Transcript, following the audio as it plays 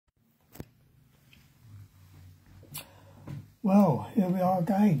Well, here we are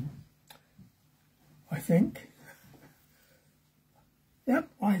again, I think. Yep,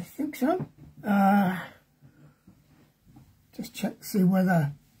 I think so. Just check to see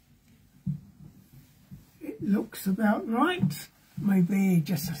whether it looks about right. Maybe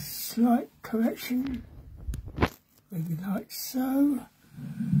just a slight correction. Maybe like so.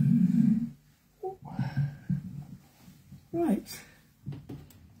 Right.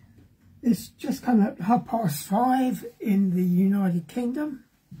 It's just come up 5:30 in the United Kingdom,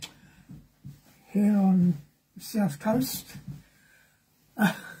 here on the south coast,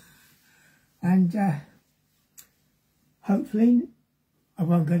 and hopefully I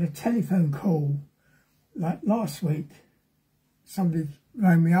won't get a telephone call like last week. Somebody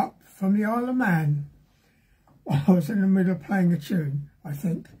rang me up from the Isle of Man while I was in the middle of playing a tune, I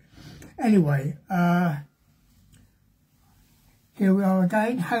think. Anyway, here we are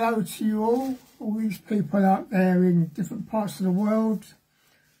again. Hello to you all these people out there in different parts of the world.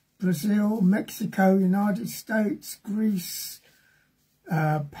 Brazil, Mexico, United States, Greece,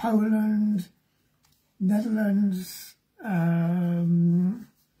 Poland, Netherlands,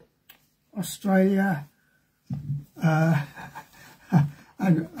 Australia,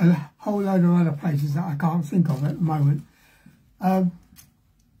 and a whole load of other places that I can't think of at the moment. Don't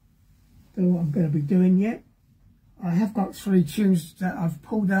know what I'm going to be doing yet. I have got 3 tunes that I've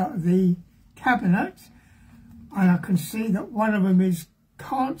pulled out of the cabinet, and I can see that one of them is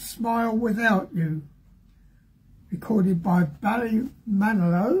Can't Smile Without You, recorded by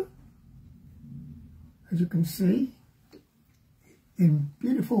Manilow, as you can see, in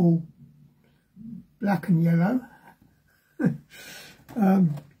beautiful black and yellow.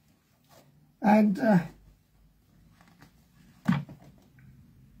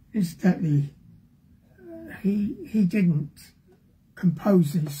 Incidentally, he didn't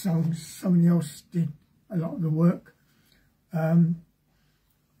compose these songs. Somebody else did a lot of the work. On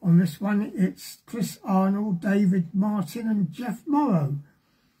this one, it's Chris Arnold, David Martin and Jeff Morrow.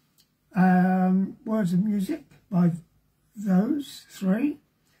 Words and music by those 3.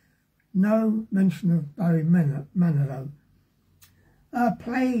 No mention of Barry Manilow.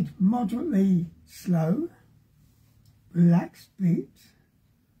 Played moderately slow, relaxed beat.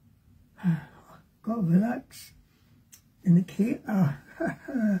 Got to relax in the key.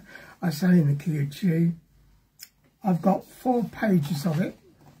 I say in the key of G. I've got 4 pages of it.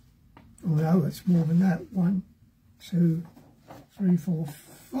 Although it's more than that. 1, 2, 3, 4,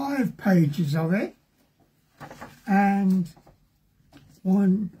 5 pages of it. And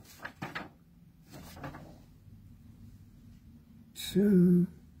 1, 2,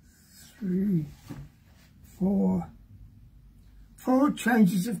 3, 4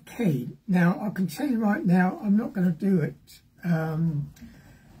 changes of key. Now, I can tell you right now, I'm not going to do it.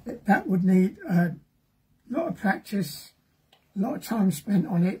 That would need a lot of practice, a lot of time spent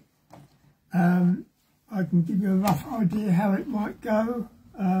on it. I can give you a rough idea how it might go.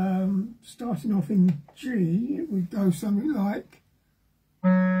 Starting off in G, it would go something like...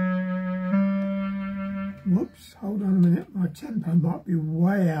 Whoops, hold on a minute, my tempo might be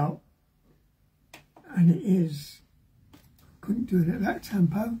way out. And it is. Couldn't do it at that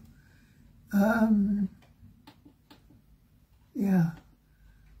tempo. Yeah,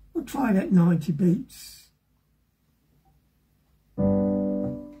 we'll try it at 90 beats.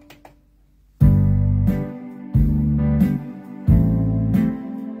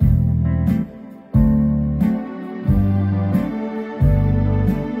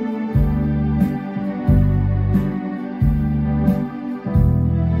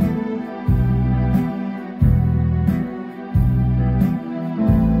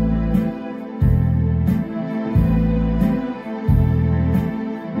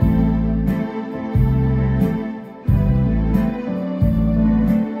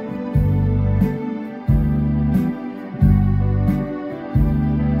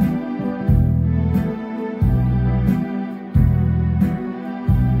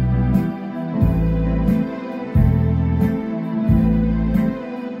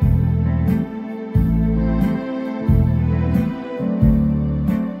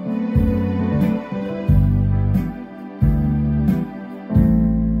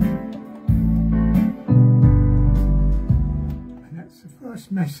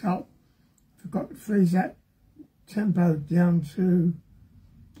 Mess up. Forgot to freeze that tempo down to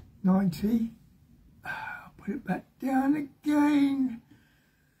 90. I'll put it back down again.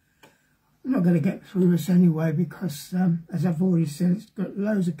 I'm not going to get through this anyway because, as I've already said, it's got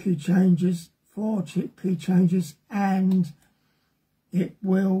loads of key changes, 4 key changes, and it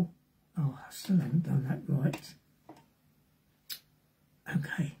will... Oh, I still haven't done that right.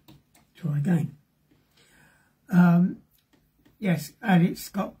 Okay, try again. Yes, and it's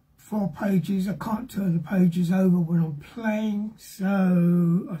got 4 pages. I can't turn the pages over when I'm playing,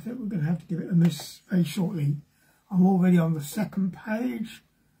 so I think we're going to have to give it a miss very shortly. I'm already on the 2nd page.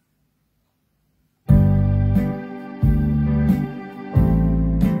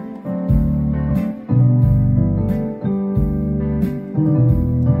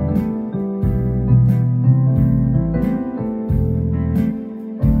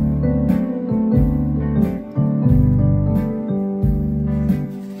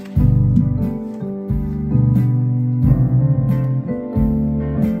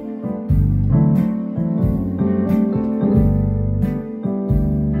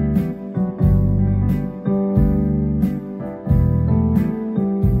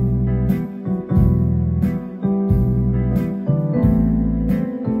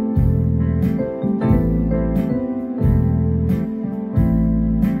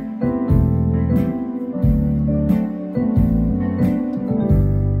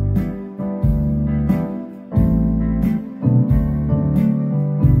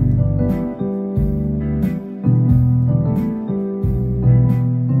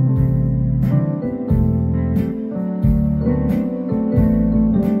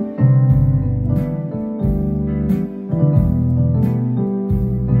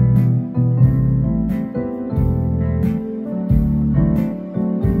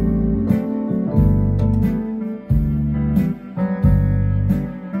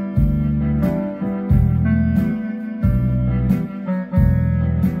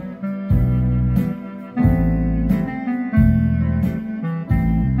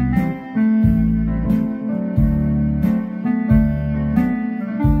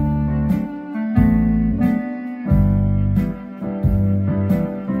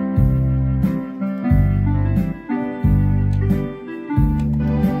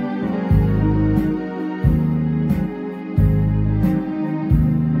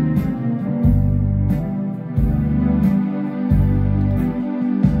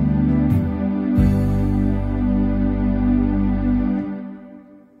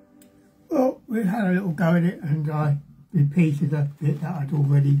 We had a little go at it, and I repeated a bit that I'd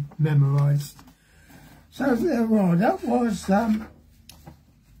already memorised. So there was, that was a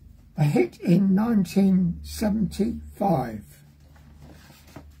hit in 1975.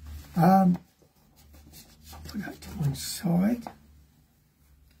 I'll put that to one side.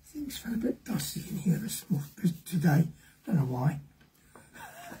 Things feel a bit dusty in here today, don't know why.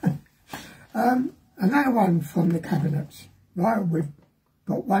 Another one from the cabinet. Right, we've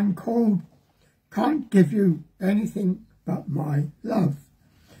got one called Can't Give You Anything But My Love.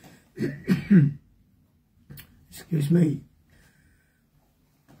 Excuse me.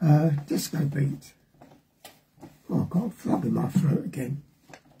 Disco beat. Oh, I've got a frog in my throat again.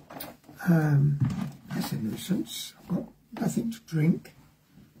 That's a nuisance. I've got nothing to drink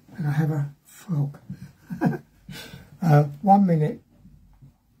and I have a frog. 1 minute.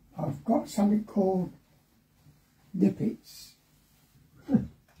 I've got something called Nippets.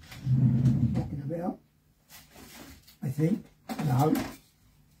 Knocking about, I think. No.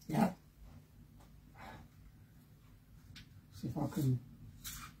 Yeah. See if I can.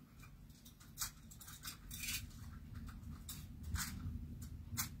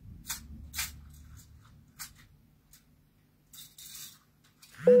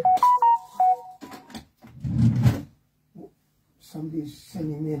 Somebody's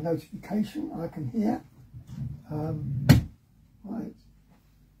sending me a notification I can hear. Right.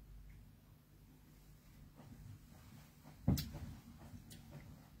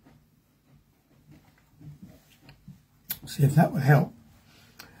 See if that will help.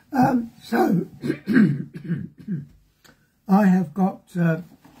 So I have got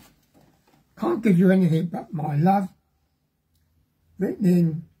Can't Give You Anything But My Love, written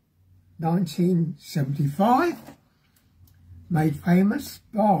in 1975, made famous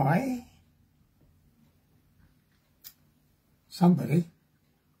by somebody,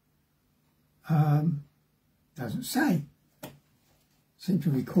 doesn't say. Seem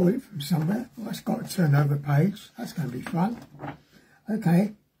to recall it from somewhere. Well, it's got a turnover page. That's going to be fun.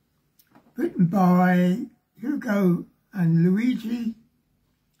 Okay. Written by Hugo and Luigi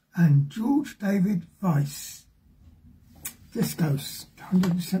and George David Weiss. Disco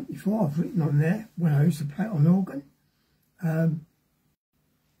 174 I've written on there when I used to play it on organ. So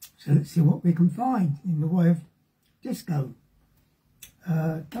let's see what we can find in the way of disco.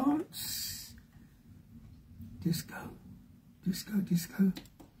 Dance. Disco. Disco, disco,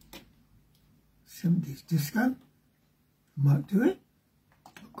 70s disco, might do it.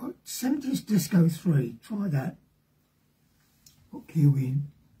 I've got 70s disco 3, try that. What key are we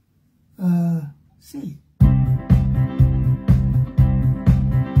in? C.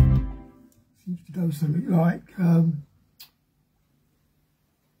 goes something like I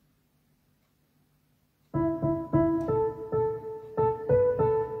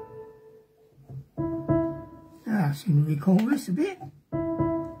seem to recall this a bit.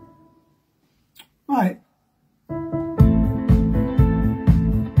 Right.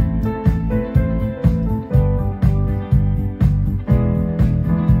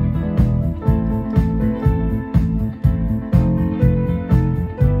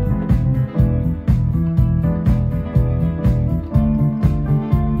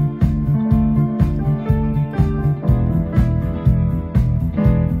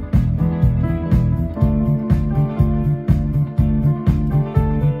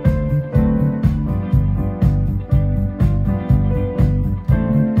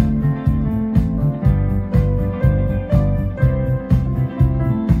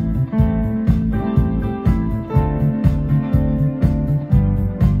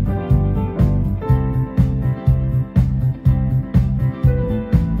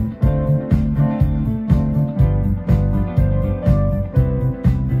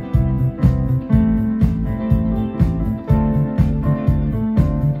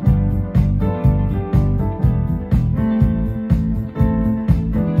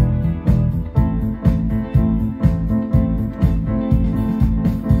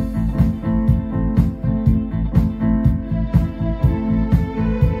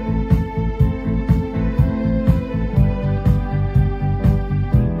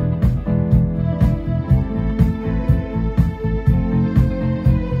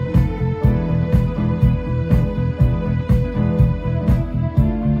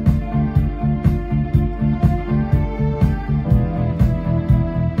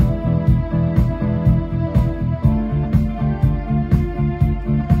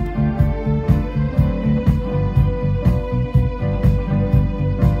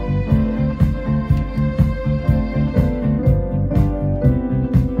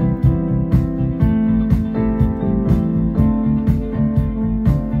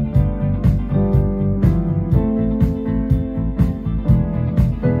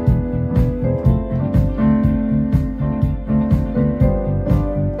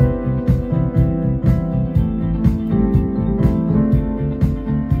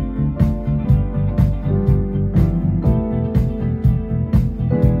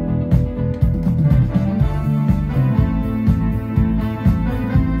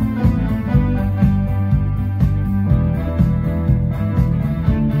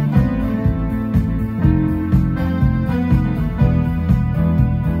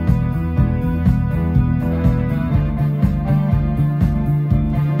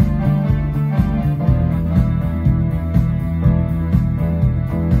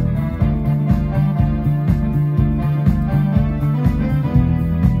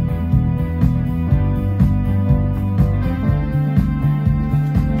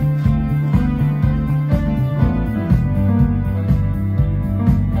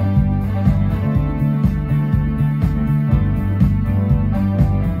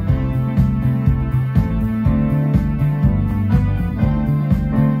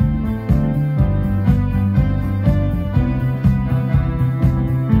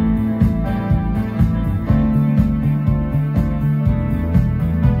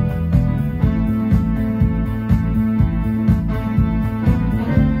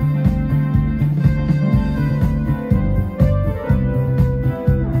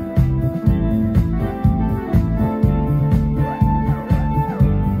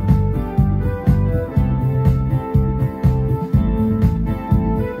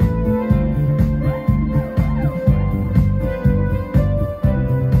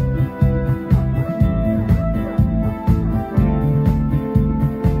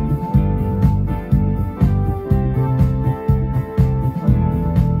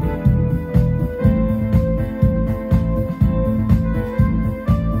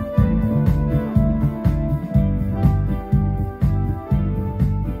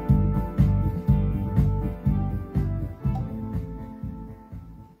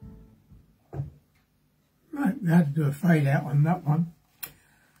 We had to do a fade out on that one.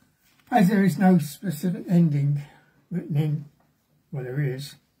 As there is no specific ending written in, well there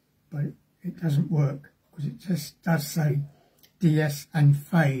is, but it doesn't work because it just does say DS and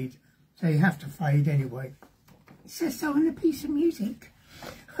fade, so you have to fade anyway. It says so on a piece of music.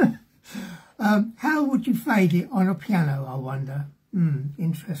 How would you fade it on a piano, I wonder?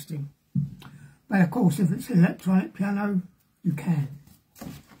 Interesting. But of course if it's an electronic piano, you can.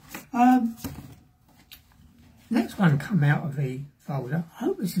 Next one come out of the folder. I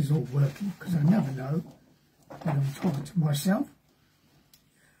hope this is all working because I never know when I'm talking to myself.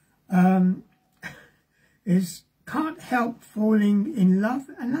 is Can't Help Falling in Love,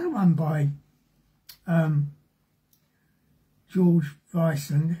 another one by George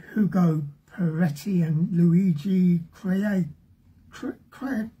Bryson, Hugo Peretti and Luigi Creatore.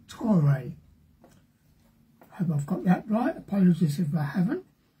 Hope I've got that right, apologies if I haven't.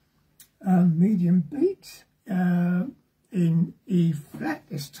 Medium beat in E flat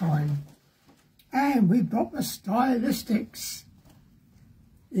this time. And we've got the Stylistics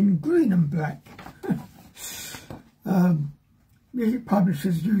in green and black. Music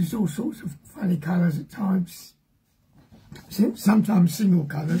publishers use all sorts of funny colours at times, sometimes single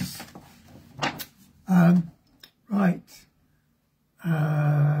colours. Right.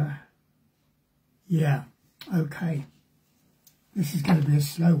 Yeah, okay. This is going to be a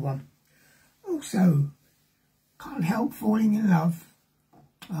slow one. Also, Can't Help Falling in Love.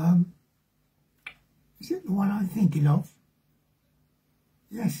 Is it the one I'm thinking of?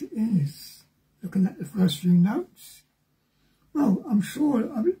 Yes, it is. Looking at the first few notes. Well, I'm sure,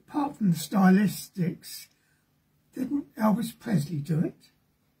 apart from the Stylistics, didn't Elvis Presley do it?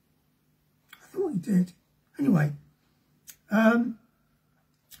 I thought he did. Anyway, what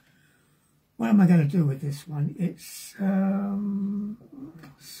am I going to do with this one? It's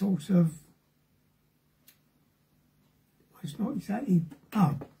sort of, it's not exactly,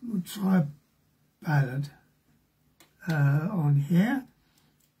 we'll try a ballad on here.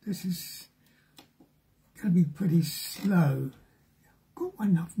 This is going to be pretty slow. I've got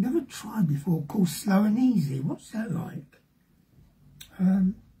one I've never tried before called Slow and Easy. What's that like?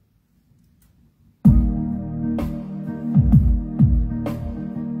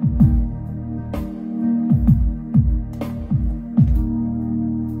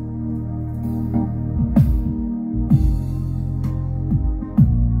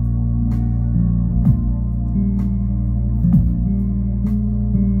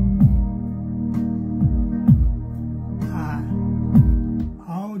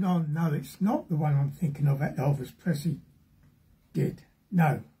 It's not the one I'm thinking of that Elvis Presley did.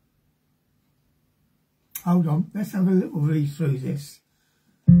 No. Hold on, let's have a little read through this.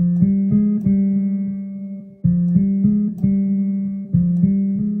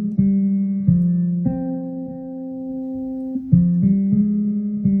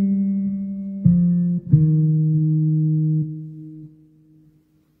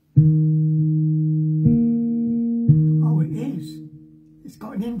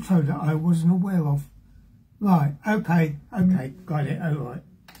 Intro that I wasn't aware of. Right, okay, got it, alright.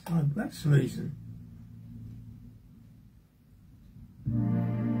 So that's the reason.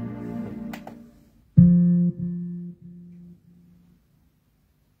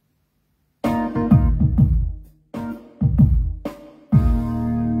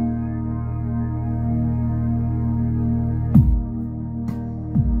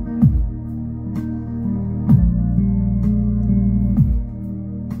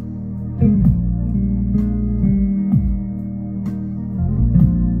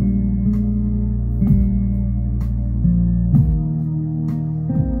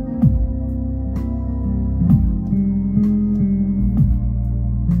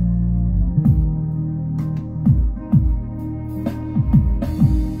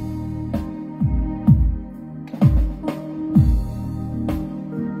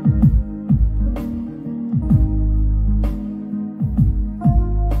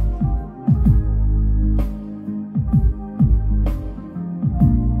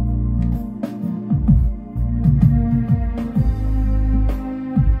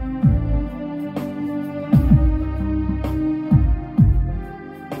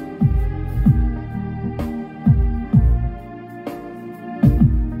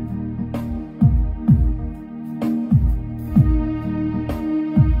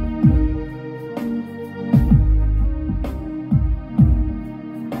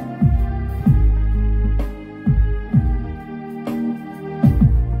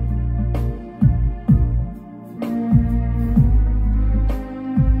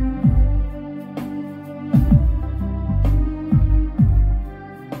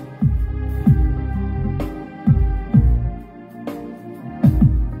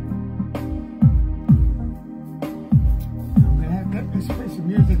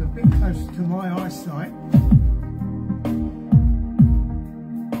 To my eyesight.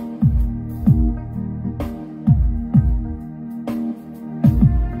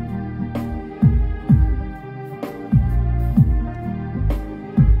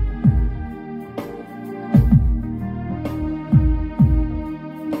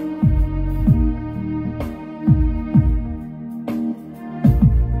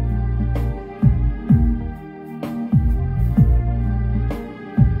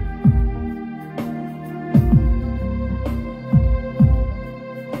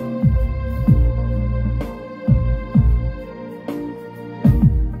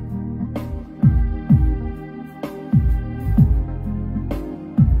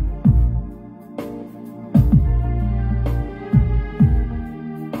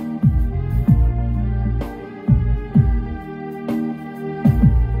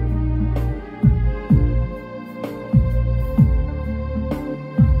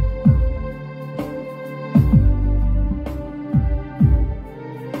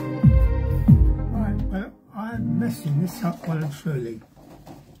 yours truly.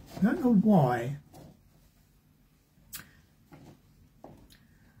 I don't know why.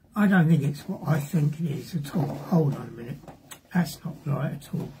 I don't think it's what I think it is at all. Hold on a minute. That's not right at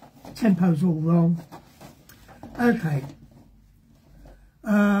all. The tempo's all wrong. Okay.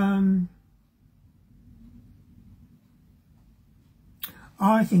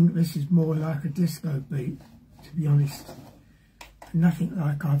 I think this is more like a disco beat, to be honest. Nothing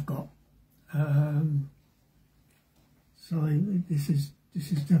like I've got. Sorry, this is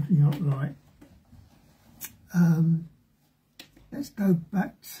definitely not right. Let's go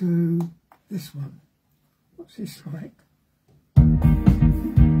back to this one. What's this like?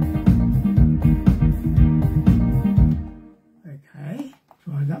 Okay,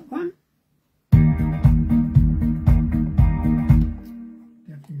 try that one.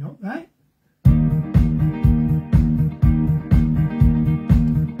 Definitely not that.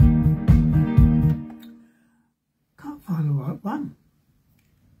 Can't find the right one.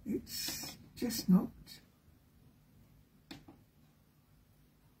 It's just not.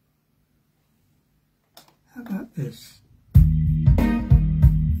 How about this?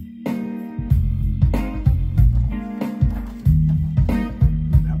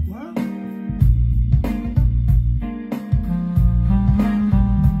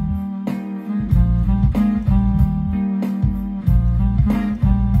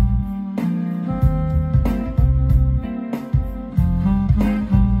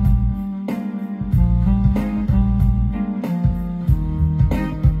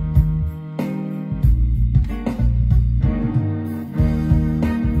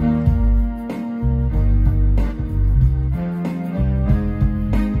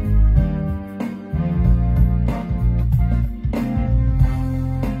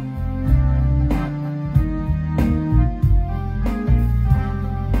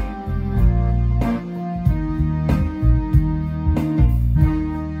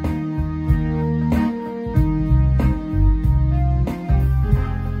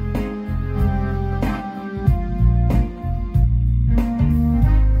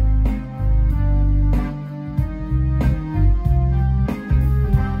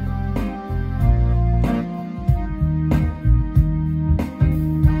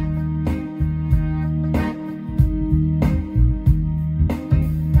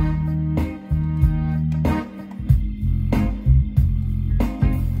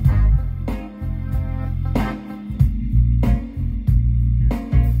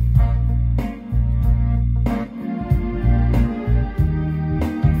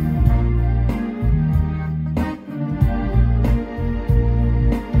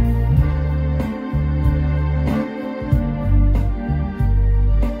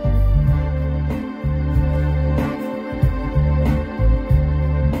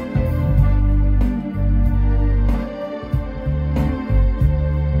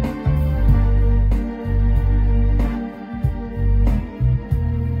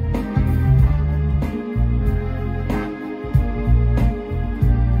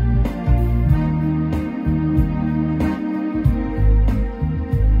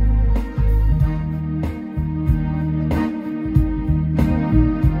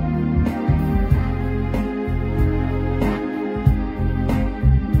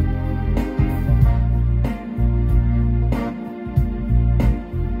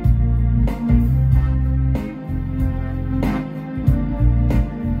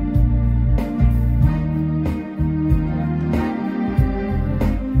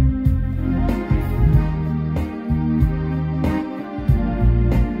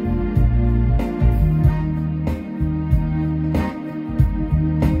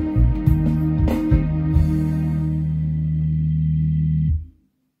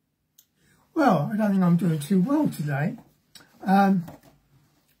 Well, I don't think I'm doing too well today. I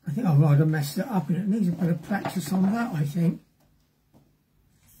think I've rather messed it up and it needs a bit of practice on that, I think.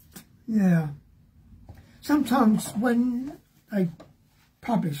 Yeah. Sometimes when they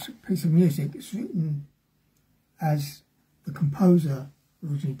publish a piece of music, it's written as the composer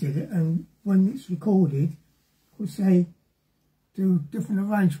originally did it, and when it's recorded, of course they do different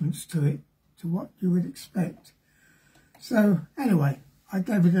arrangements to it, to what you would expect. So anyway, I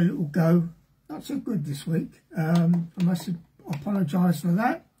gave it a little go. Not so good this week. I must apologise for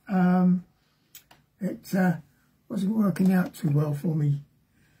that. It wasn't working out too well for me.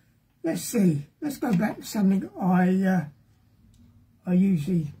 Let's see. Let's go back to something I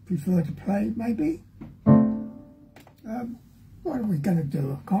usually prefer to play, maybe. What are we going to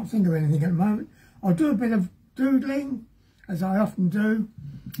do? I can't think of anything at the moment. I'll do a bit of doodling, as I often do.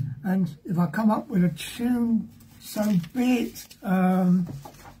 And if I come up with a tune, so be it.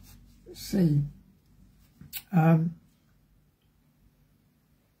 Let's see. I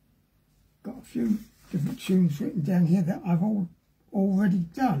few different tunes written down here that I've already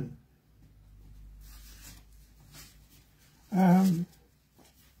done. Can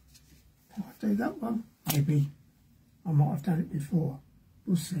I do that one? Maybe. I might have done it before.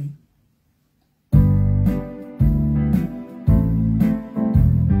 We'll see.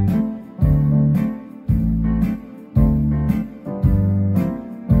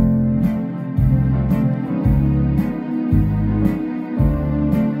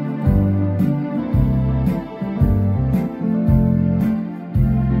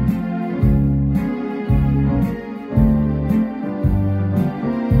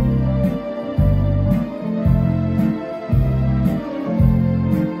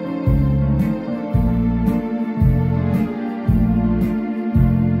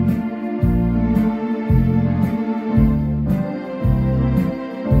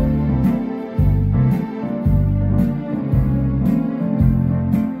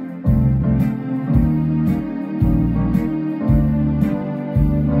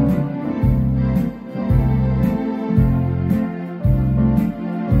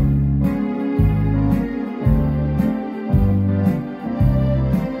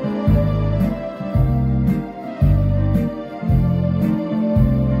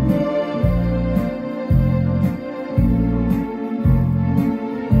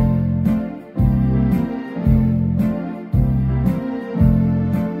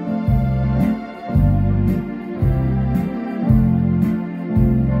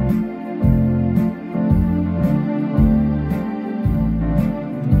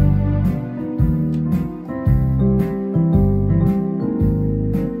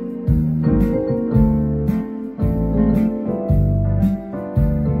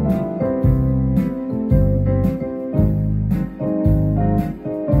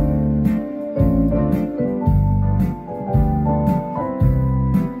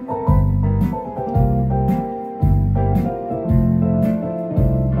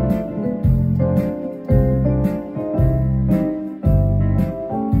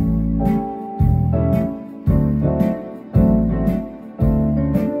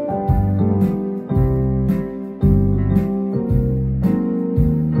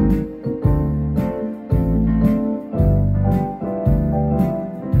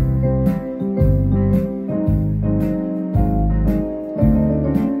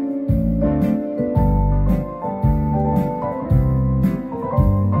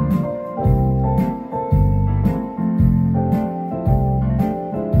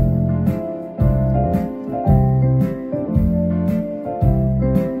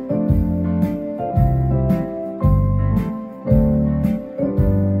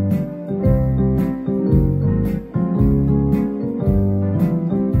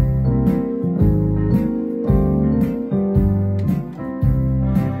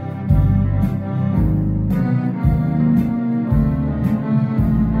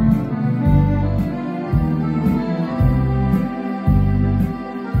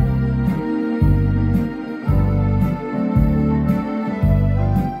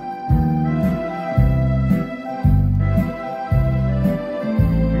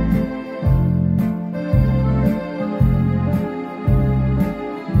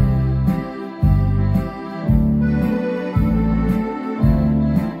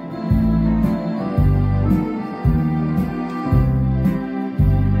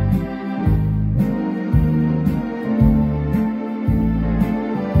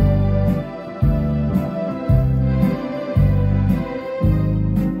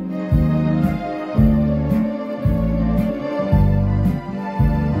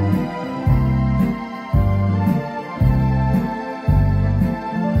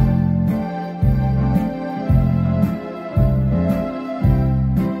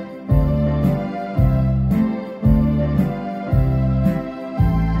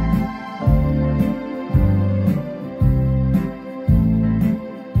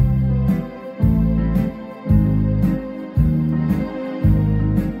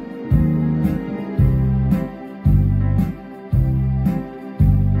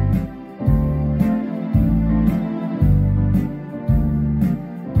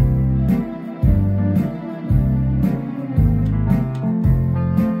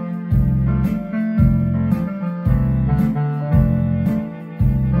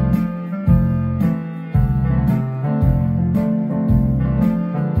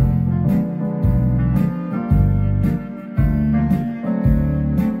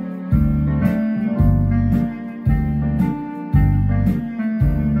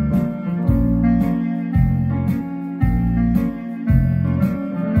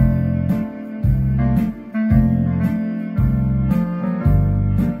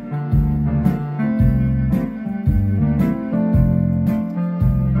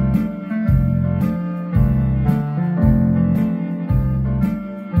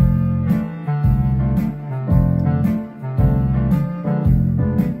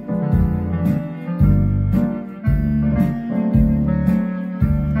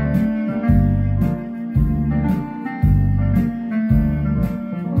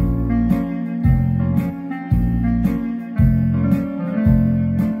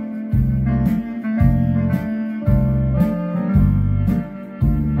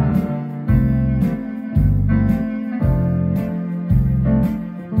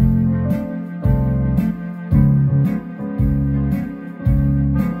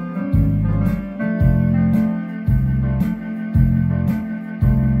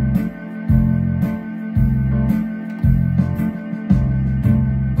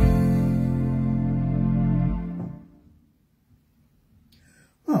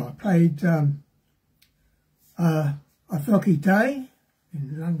 Well, I played A Foggy Day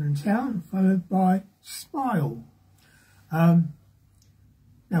in London town, followed by Smile. Now,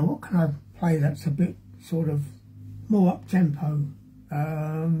 what can I play that's a bit sort of more up-tempo?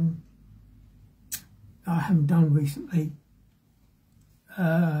 I haven't done recently.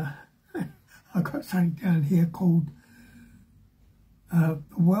 I've got something down here called The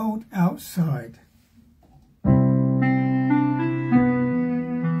World Outside. I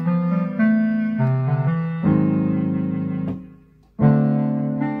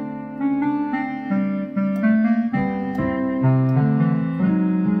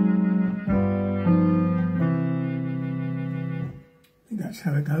think that's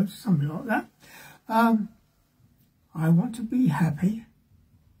how it goes, something like that. I Want To Be Happy.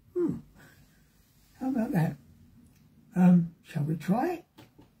 How about that? Shall we try it?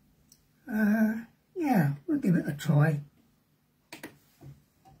 Yeah, we'll give it a try.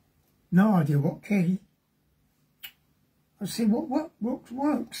 No idea what key. Let's see what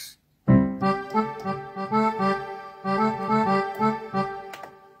works.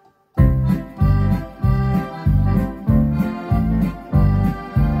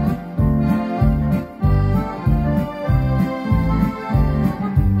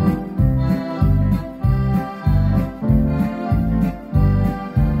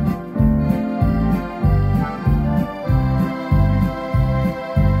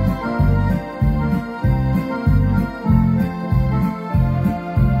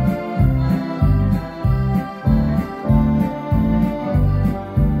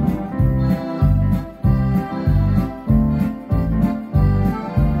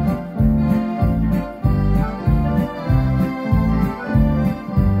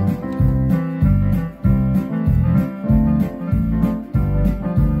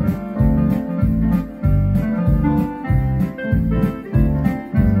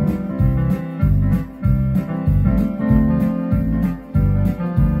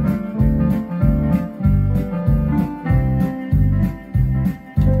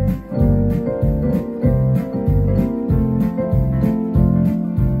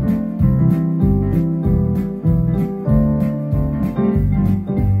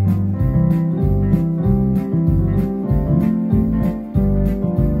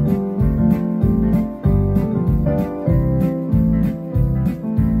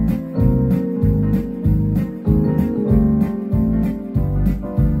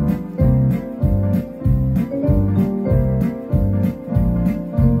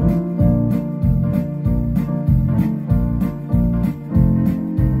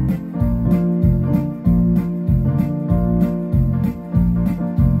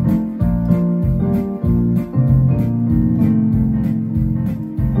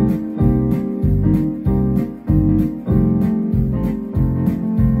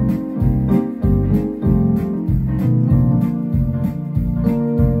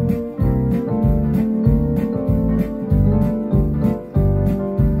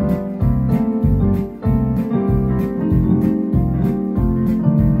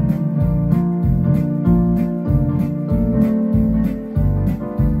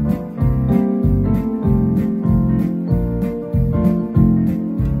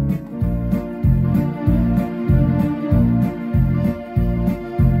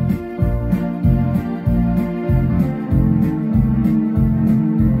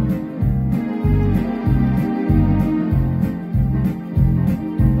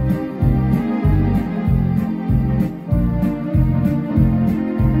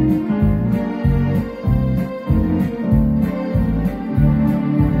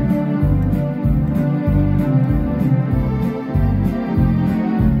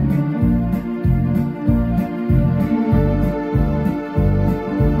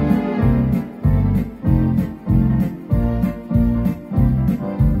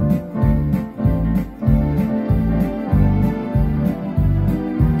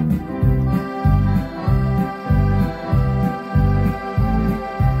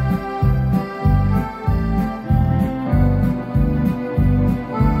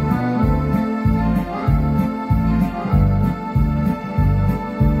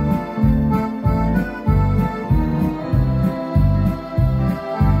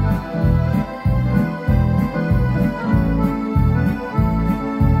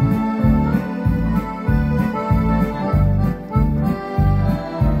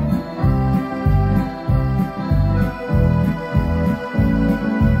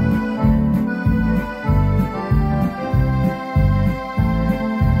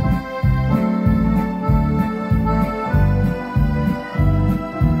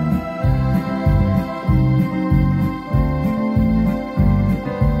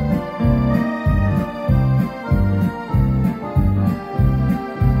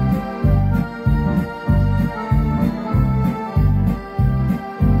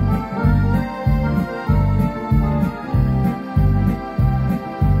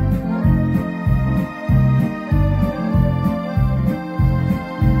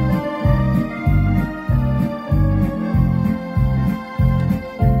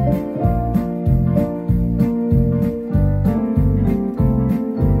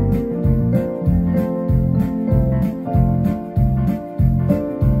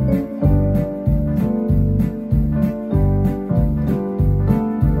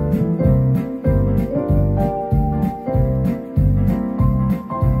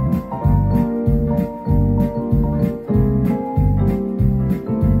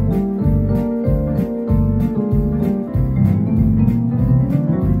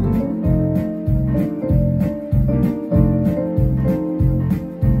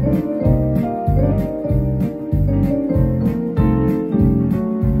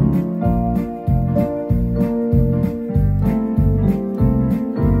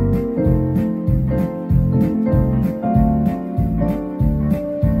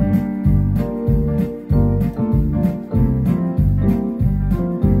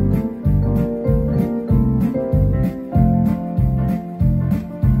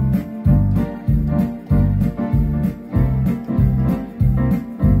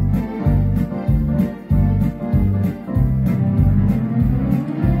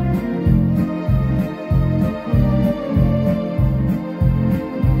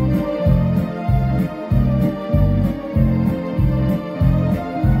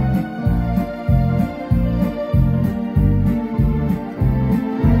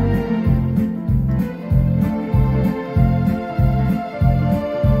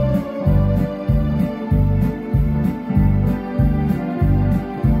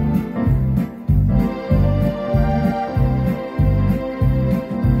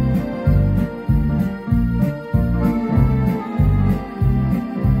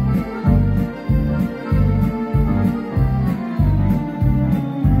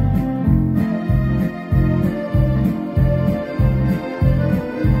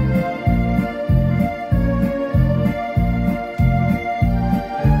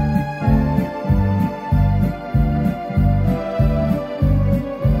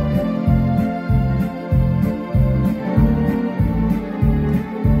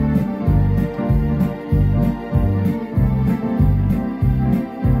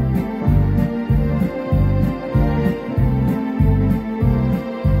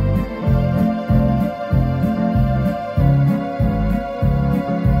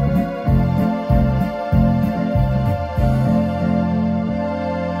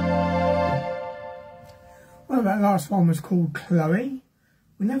 last one was called Chloe.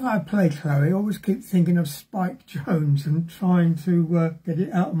 Whenever I play Chloe, I always keep thinking of Spike Jones and trying to get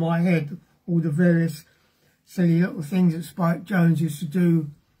it out of my head, all the various silly little things that Spike Jones used to do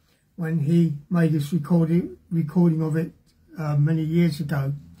when he made this recording of it many years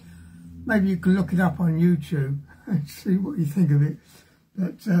ago. Maybe you can look it up on YouTube and see what you think of it.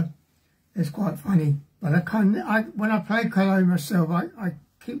 But it's quite funny. But when I play Chloe myself, I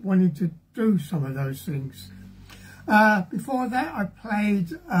keep wanting to do some of those things. Before that, I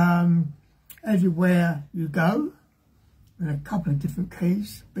played Everywhere You Go in a couple of different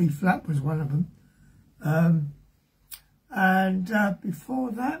keys. B flat was one of them. And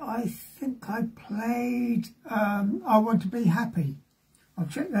before that, I think I played I Want To Be Happy. I'll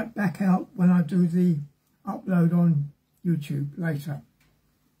check that back out when I do the upload on YouTube later.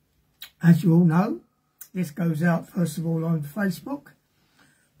 As you all know, this goes out first of all on Facebook,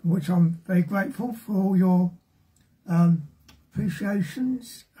 for which I'm very grateful for all your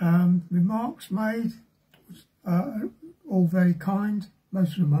appreciations, remarks made, all very kind,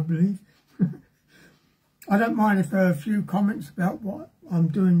 most of them I believe. I don't mind if there are a few comments about what I'm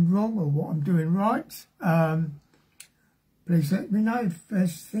doing wrong or what I'm doing right. Please let me know if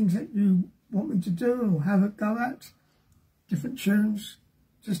there's things that you want me to do or have a go at, different tunes.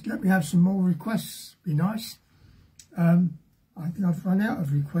 Just let me have some more requests, be nice. I think I've run out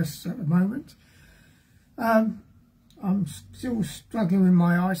of requests at the moment. I'm still struggling with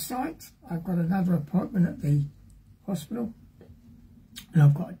my eyesight. I've got another appointment at the hospital, and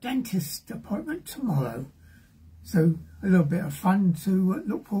I've got a dentist appointment tomorrow. So a little bit of fun to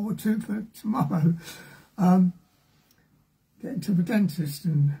look forward to for tomorrow. Getting to the dentist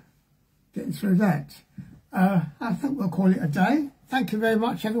and getting through that. I think we'll call it a day. Thank you very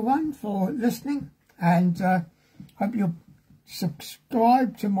much, everyone, for listening, and hope you'll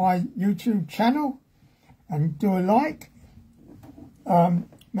subscribe to my YouTube channel and do a like.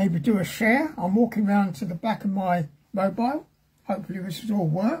 Maybe do a share. I'm walking around to the back of my mobile. Hopefully this has all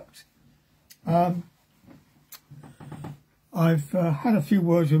worked. I've had a few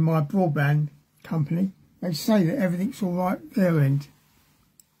words with my broadband company. They say that everything's all right at their end.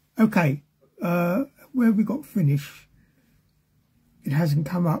 Okay, where have we got finish? It hasn't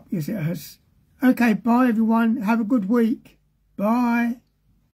come up. Yes, it has. Okay, bye everyone. Have a good week. Bye.